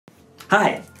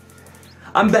Hi,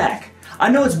 I'm back. I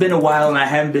know it's been a while and I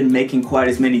haven't been making quite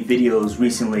as many videos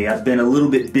recently. I've been a little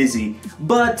bit busy,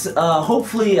 but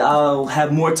hopefully I'll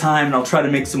have more time and I'll try to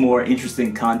make some more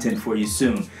interesting content for you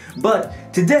soon.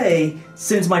 But today,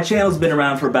 since my channel's been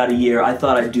around for about a year, I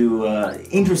thought I'd do an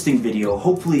interesting video,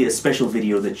 hopefully a special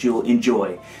video that you'll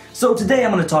enjoy. So today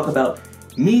I'm going to talk about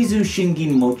Mizu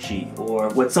shingen Mochi, or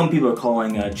what some people are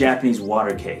calling a Japanese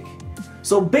water cake.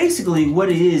 So basically what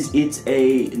it is, it's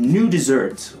a new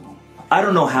dessert. I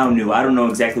don't know how new, I don't know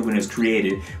exactly when it was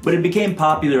created, but it became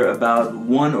popular about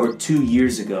 1 or 2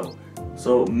 years ago.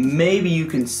 So maybe you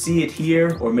can see it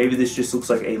here, or maybe this just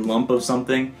looks like a lump of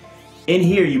something. In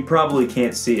here you probably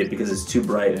can't see it because it's too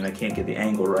bright and I can't get the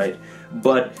angle right.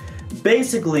 But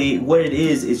basically what it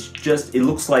is just, it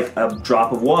looks like a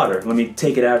drop of water. Let me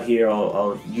take it out here,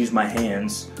 I'll use my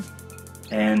hands,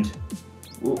 and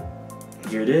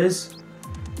here it is.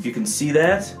 If you can see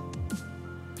that,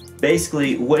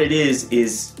 basically what it is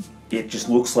it just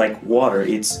looks like water.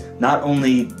 It's not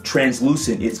only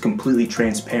translucent, it's completely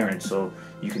transparent, so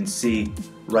you can see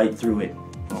right through it.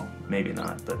 Well, maybe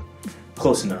not, but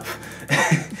close enough.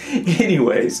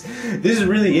 Anyways, this is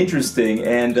really interesting,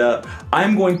 and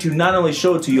I'm going to not only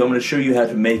show it to you, I'm going to show you how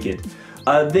to make it.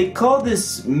 They call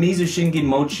this Mizu shingen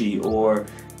Mochi, or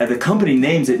the company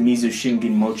names it Mizu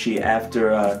shingen Mochi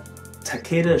after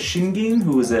Takeda Shingen,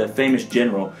 who was a famous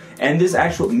general. And this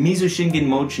actual Mizu shingen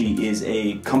Mochi is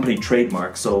a company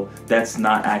trademark, so that's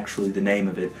not actually the name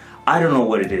of it. I don't know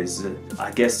what it is.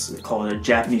 I guess call it a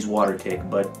Japanese water cake,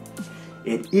 but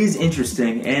it is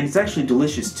interesting and it's actually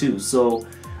delicious too. So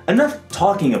enough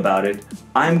talking about it,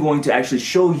 I'm going to actually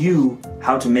show you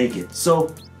how to make it.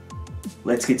 So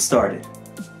let's get started.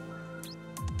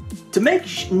 To make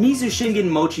Mizu shingen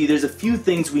Mochi, there's a few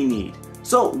things we need.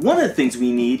 So one of the things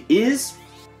we need is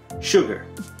sugar.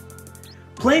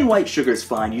 Plain white sugar is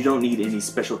fine, you don't need any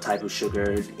special type of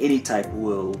sugar, any type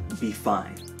will be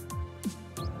fine.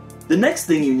 The next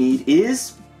thing you need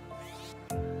is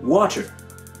water.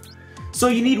 So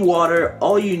you need water,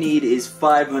 all you need is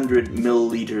 500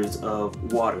 milliliters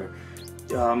of water.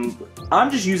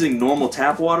 I'm just using normal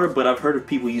tap water, but I've heard of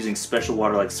people using special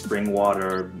water like spring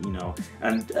water, you know,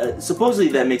 and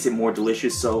supposedly that makes it more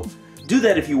delicious, so do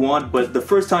that if you want, but the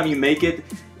first time you make it,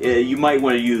 you might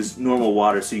want to use normal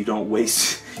water so you don't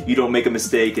make a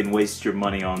mistake and waste your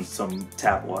money on some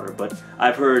tap water. But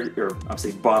I've heard, or I'll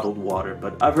say bottled water,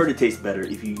 but I've heard it tastes better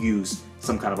if you use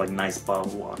some kind of like nice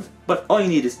bottled water. But all you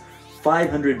need is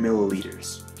 500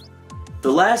 milliliters.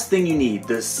 The last thing you need,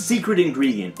 the secret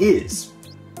ingredient, is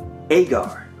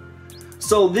agar.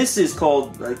 So this is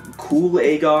called cool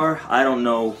agar. I don't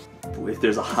know if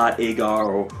there's a hot agar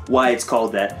or why it's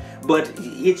called that, but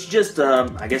it's just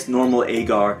I guess normal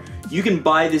agar. You can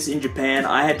buy this in Japan.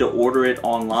 I had to order it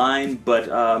online, but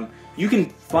you can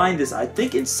find this I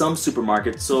think in some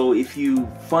supermarkets, so if you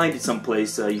find it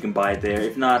someplace you can buy it there.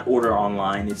 If not, order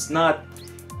online. It's not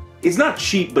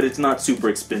cheap, but it's not super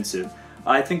expensive.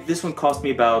 I think this one cost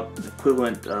me about the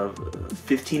equivalent of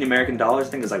 15 American dollars. I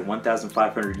think it's like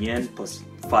 1,500 yen plus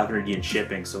 500 yen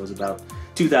shipping, so it was about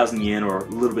 2,000 yen, or a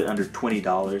little bit under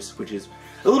 $20, which is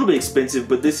a little bit expensive,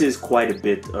 but this is quite a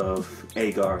bit of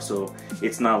agar, so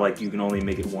it's not like you can only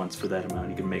make it once for that amount.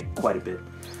 You can make quite a bit.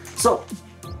 So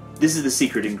this is the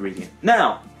secret ingredient.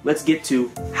 Now let's get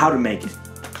to how to make it.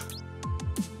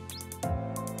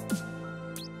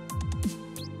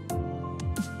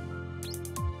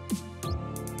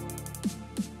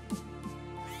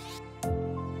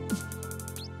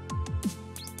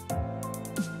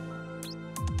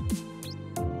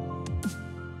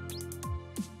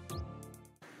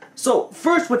 So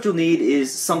first what you'll need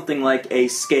is something like a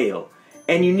scale,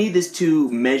 and you need this to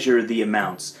measure the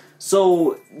amounts.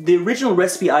 So the original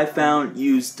recipe I found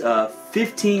used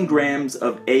 15 grams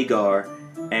of agar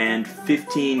and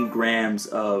 15 grams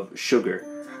of sugar.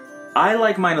 I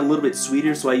like mine a little bit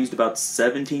sweeter, so I used about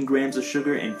 17 grams of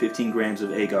sugar and 15 grams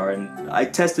of agar, and I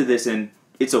tested this and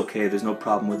it's okay, there's no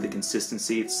problem with the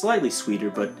consistency. It's slightly sweeter,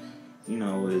 but you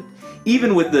know,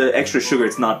 even with the extra sugar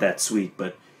it's not that sweet,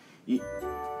 but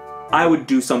I would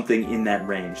do something in that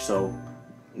range. So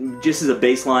just as a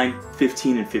baseline,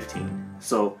 15 and 15.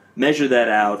 So measure that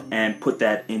out and put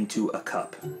that into a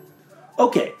cup.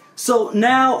 Okay, so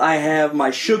now I have my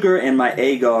sugar and my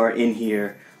agar in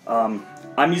here.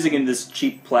 I'm using in this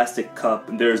cheap plastic cup,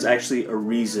 and there's actually a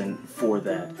reason for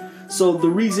that. So the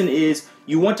reason is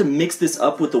you want to mix this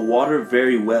up with the water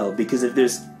very well, because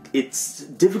it's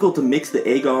difficult to mix the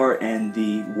agar and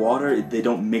the water. They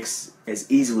don't mix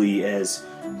as easily as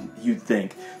you'd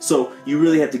think. So you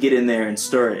really have to get in there and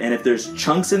stir it. And if there's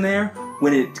chunks in there,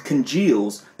 when it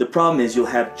congeals, the problem is you'll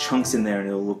have chunks in there and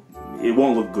it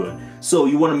won't look good. So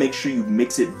you want to make sure you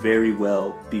mix it very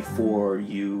well before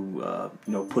you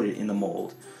put it in the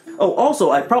mold. Oh,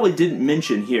 also, I probably didn't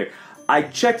mention here, I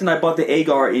checked and I bought the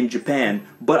agar in Japan,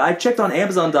 but I checked on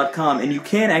Amazon.com and you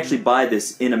can actually buy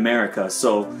this in America.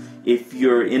 So if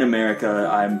you're in America,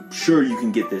 I'm sure you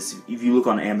can get this if you look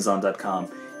on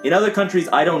Amazon.com. In other countries,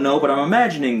 I don't know, but I'm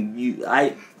imagining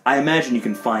I imagine you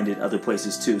can find it other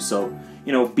places too. So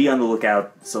be on the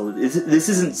lookout. So this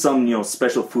isn't some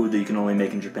special food that you can only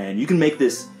make in Japan. You can make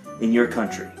this in your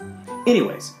country.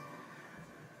 Anyways,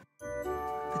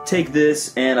 I take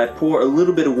this and I pour a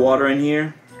little bit of water in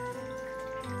here.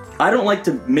 I don't like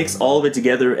to mix all of it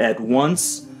together at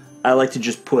once. I like to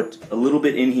just put a little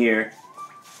bit in here,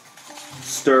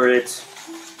 stir it,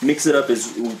 mix it up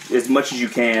as much as you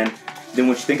can. Then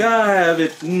once you think, I have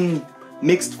it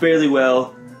mixed fairly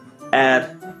well,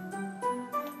 add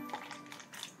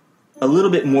a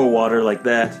little bit more water like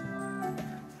that.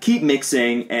 Keep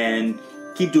mixing and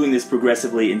keep doing this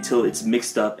progressively until it's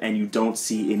mixed up and you don't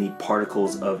see any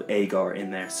particles of agar in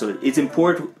there. So it's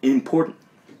important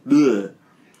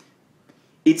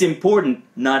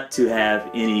not to have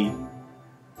any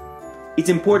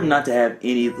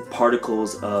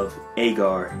particles of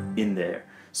agar in there.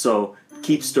 So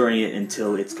keep stirring it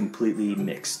until it's completely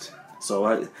mixed. So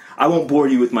I won't bore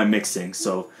you with my mixing.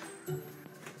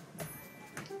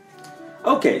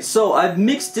 Okay, so I've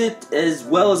mixed it as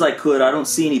well as I could. I don't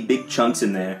see any big chunks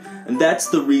in there. And that's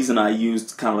the reason I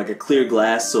used kind of like a clear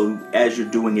glass, so as you're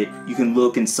doing it, you can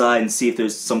look inside and see if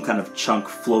there's some kind of chunk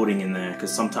floating in there,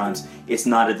 because sometimes it's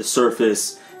not at the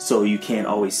surface, so you can't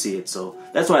always see it. So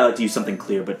that's why I like to use something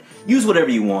clear, but use whatever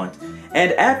you want.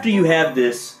 And after you have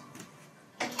this,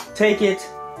 take it,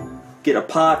 get a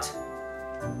pot,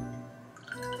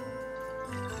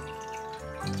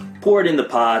 pour it in the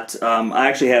pot. I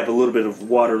actually have a little bit of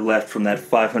water left from that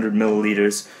 500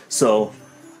 milliliters, so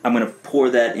I'm going to pour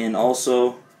that in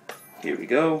also. Here we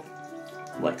go,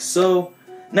 like so.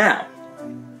 Now,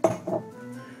 I'm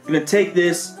going to take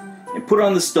this and put it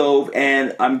on the stove,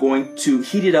 and I'm going to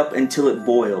heat it up until it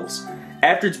boils.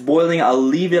 After it's boiling, I'll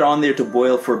leave it on there to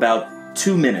boil for about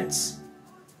 2 minutes.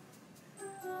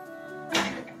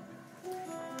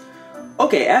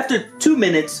 Okay, after 2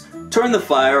 minutes, turn the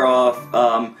fire off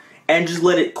and just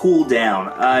let it cool down.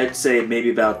 I'd say maybe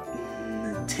about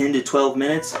 10 to 12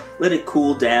 minutes. Let it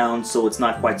cool down so it's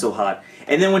not quite so hot.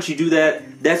 And then once you do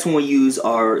that, that's when we use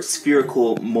our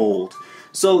spherical mold.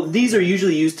 So these are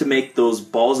usually used to make those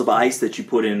balls of ice that you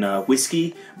put in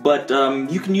whiskey, but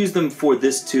you can use them for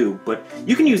this too. But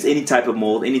you can use any type of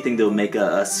mold, anything that will make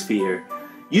a sphere.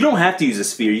 You don't have to use a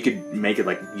sphere. You could make it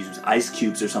like use ice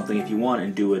cubes or something if you want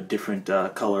and do a different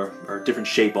color or different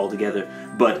shape altogether.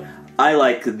 But I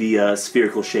like the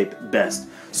spherical shape best.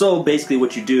 So basically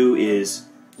what you do is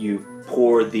you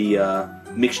pour the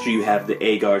mixture you have, the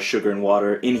agar, sugar, and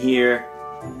water in here,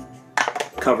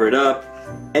 cover it up,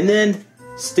 and then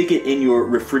stick it in your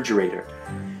refrigerator.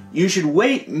 You should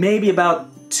wait maybe about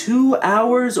 2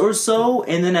 hours or so,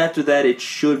 and then after that it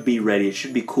should be ready. It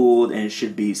should be cooled and it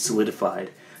should be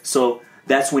solidified. So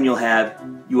that's when you'll have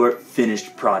your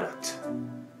finished product.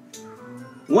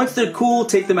 Once they're cool,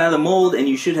 take them out of the mold and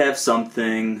you should have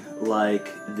something like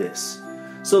this.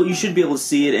 So you should be able to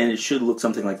see it and it should look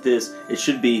something like this. It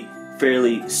should be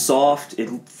fairly soft. It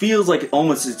feels like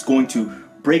almost it's going to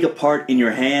break apart in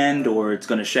your hand or it's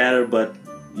going to shatter, but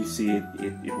you see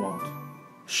it won't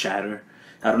shatter.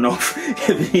 I don't know if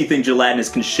anything gelatinous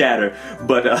can shatter,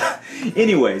 but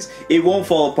anyways, it won't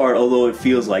fall apart, although it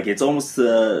feels like it's almost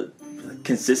the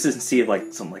consistency of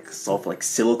like some soft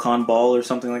silicone ball or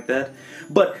something like that.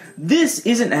 But this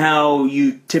isn't how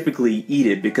you typically eat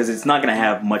it because it's not going to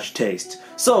have much taste.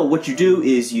 So what you do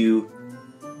is you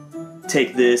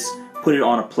take this, put it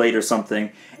on a plate or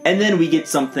something, and then we get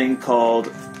something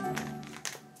called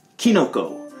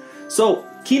kinoko. So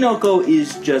kinoko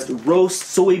is just roast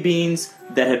soybeans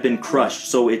that have been crushed,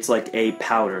 so it's like a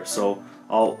powder. So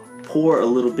I'll pour a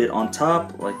little bit on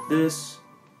top like this.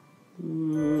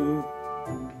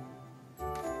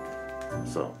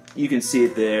 So you can see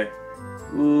it there.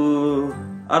 I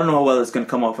don't know how well it's going to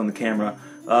come off on the camera.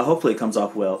 Hopefully it comes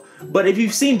off well. But if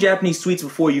you've seen Japanese sweets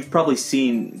before, you've probably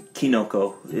seen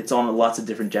kinoko. It's on lots of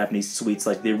different Japanese sweets,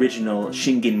 like the original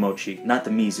shingen mochi. Not the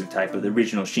Mizu type, but the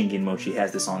original shingen mochi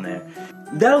has this on there.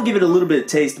 That'll give it a little bit of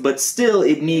taste, but still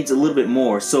it needs a little bit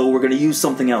more, so we're going to use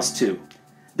something else too.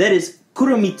 That is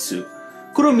kuromitsu.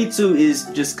 Kuromitsu is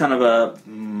just kind of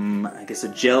I guess a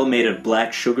gel made of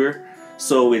black sugar.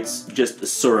 So it's just a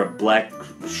syrup, black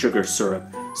sugar syrup.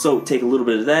 So take a little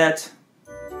bit of that.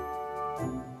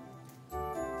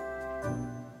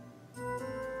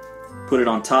 Put it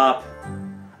on top.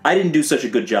 I didn't do such a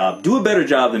good job. Do a better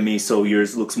job than me so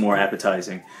yours looks more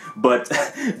appetizing. But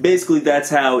basically that's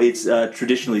how it's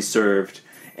traditionally served.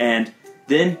 And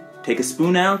then take a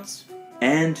spoon out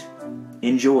and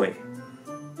enjoy.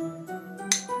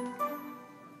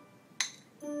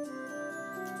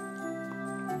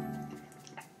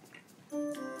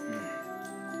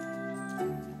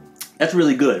 That's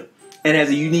really good. And it has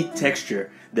a unique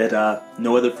texture that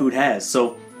no other food has.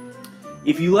 So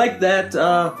if you like that,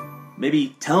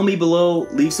 maybe tell me below,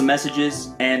 leave some messages,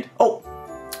 and oh,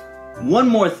 one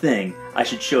more thing I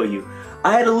should show you.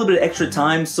 I had a little bit of extra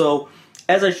time, so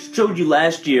as I showed you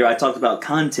last year, I talked about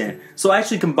content. So I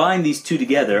actually combined these two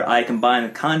together. I combined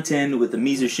the content with the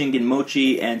Mizu shingen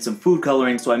mochi and some food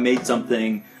coloring, so I made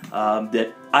something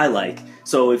that I like.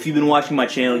 So if you've been watching my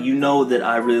channel, you know that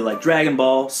I really like Dragon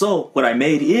Ball. So what I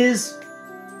made is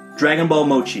Dragon Ball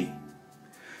Mochi.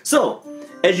 So,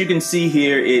 as you can see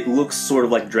here, it looks sort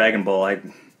of like Dragon Ball.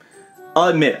 I'll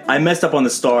admit, I messed up on the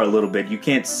star a little bit. You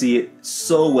can't see it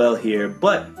so well here,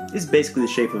 but it's basically the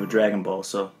shape of a Dragon Ball,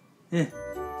 so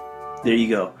there you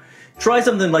go. Try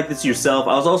something like this yourself.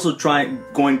 I was also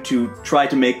going to try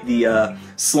to make the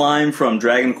slime from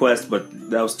Dragon Quest, but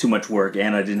that was too much work,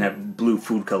 and I didn't have blue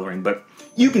food coloring. But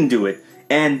you can do it,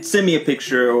 and send me a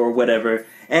picture or whatever.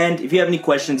 And if you have any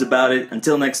questions about it,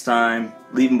 until next time,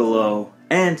 leave them below,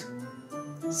 and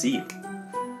see you.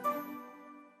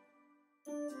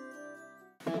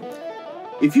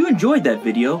 If you enjoyed that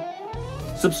video,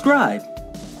 subscribe.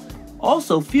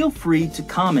 Also, feel free to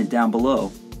comment down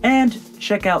below and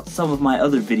check out some of my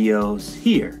other videos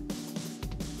here.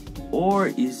 Or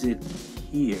is it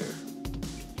here?